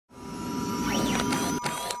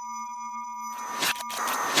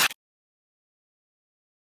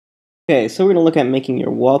Okay, so we're going to look at making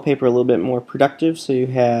your wallpaper a little bit more productive so you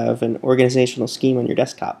have an organizational scheme on your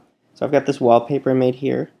desktop. So I've got this wallpaper made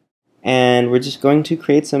here, and we're just going to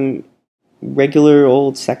create some regular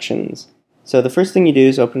old sections. So the first thing you do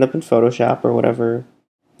is open it up in Photoshop or whatever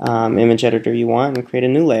image editor you want and create a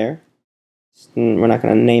new layer. We're not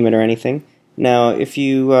going to name it or anything. Now if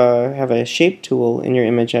you have a shape tool in your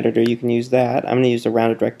image editor, you can use that. I'm going to use the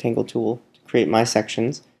rounded rectangle tool to create my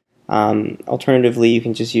sections. Alternatively, you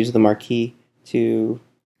can just use the marquee to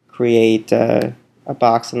create a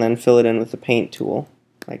box and then fill it in with the paint tool,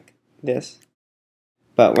 like this.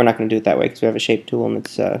 But we're not going to do it that way because we have a shape tool and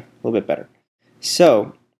it's a little bit better.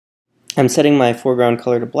 So I'm setting my foreground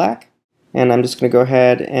color to black, and I'm just going to go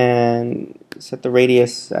ahead and set the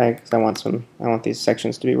radius because I want these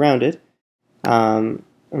sections to be rounded. I'm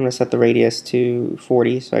going to set the radius to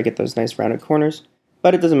 40 so I get those nice rounded corners.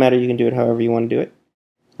 But it doesn't matter; you can do it however you want to do it.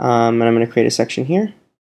 And I'm going to create a section here,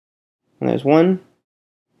 and there's one.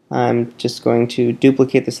 I'm just going to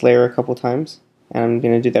duplicate this layer a couple times, and I'm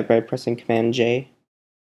going to do that by pressing Command J,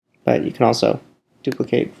 but you can also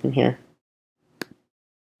duplicate from here.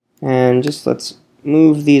 And just let's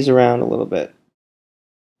move these around a little bit.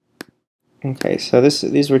 Okay, so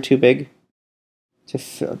these were too big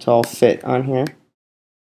to all fit on here.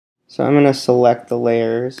 So I'm going to select the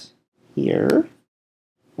layers here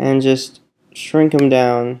and just shrink them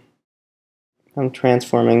down. I'm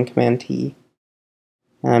transforming, Command T.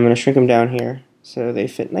 And I'm going to shrink them down here so they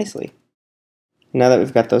fit nicely. Now that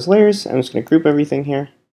we've got those layers, I'm just going to group everything here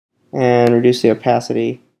and reduce the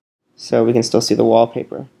opacity so we can still see the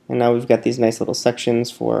wallpaper. And now we've got these nice little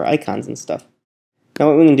sections for icons and stuff. Now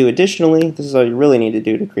what we can do additionally, this is all you really need to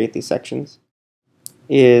do to create these sections,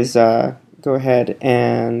 is go ahead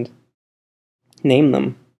and name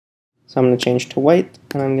them. So I'm going to change to white,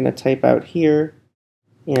 and I'm going to type out here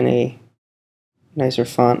in a nicer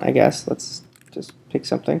font, I guess. Let's just pick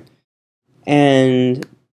something. And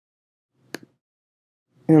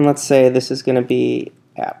let's say this is going to be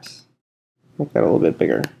apps. Make that a little bit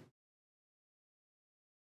bigger.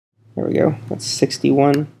 There we go. That's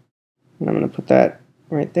 61. And I'm going to put that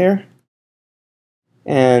right there.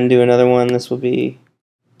 And do another one. This will be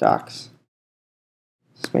docs.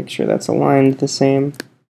 Just make sure that's aligned the same.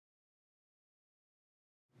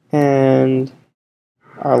 And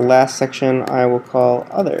our last section I will call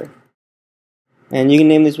Other. And you can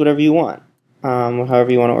name these whatever you want,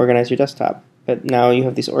 however you want to organize your desktop. But now you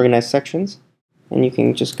have these organized sections, and you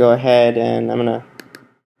can just go ahead and I'm going to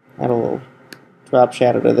add a little drop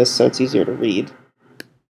shadow to this so it's easier to read.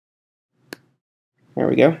 There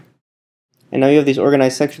we go. And now you have these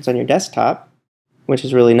organized sections on your desktop, which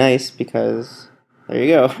is really nice because there you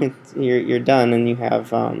go. You're done, and you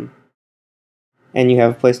have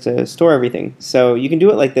a place to store everything. So you can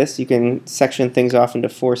do it like this. You can section things off into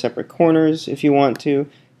 4 separate corners if you want to.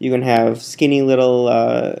 You can have skinny little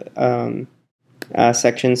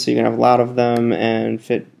sections, so you can have a lot of them and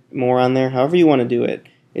fit more on there. However you want to do it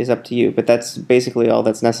is up to you. But that's basically all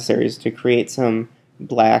that's necessary, is to create some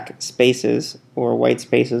black spaces or white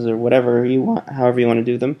spaces or whatever you want, however you want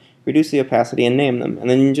to do them. Reduce the opacity and name them. And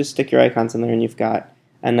then you just stick your icons in there and you've got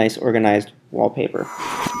a nice organized wallpaper.